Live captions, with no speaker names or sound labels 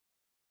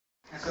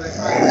And so they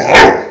try to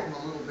separate from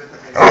a little bit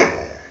that they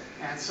see.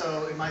 And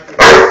so it might be this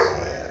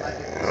way, it might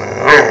be this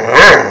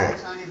way, a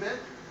tiny bit,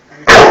 and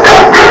you can see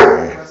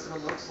what the rest of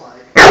it looks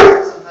like.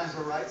 Sometimes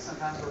we're right,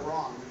 sometimes we're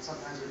wrong, and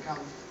sometimes we come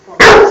from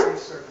tree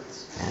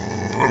serpents.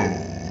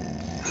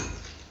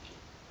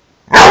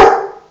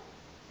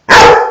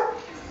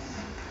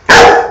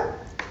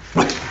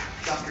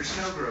 Dr.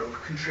 Snowgrove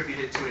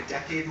contributed to a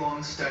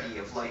decade-long study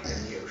of light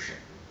in the ocean.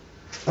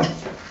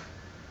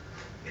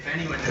 If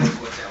anyone knows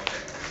what's out there,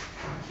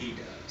 he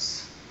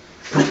does.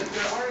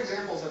 There are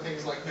examples of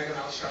things like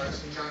megamouth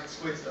sharks and giant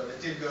squids, though,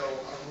 that did go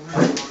a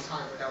really long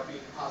time without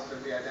being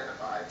positively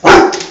identified.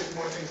 There's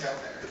more things out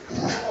there.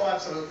 Oh,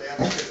 absolutely. I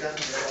think there's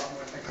definitely a lot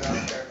more things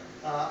out there.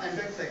 And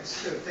big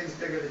things, too. Things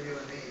bigger than you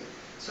and me.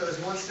 So there's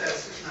one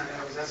statistician I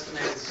know who's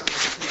estimated somewhere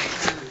between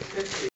 10 and 50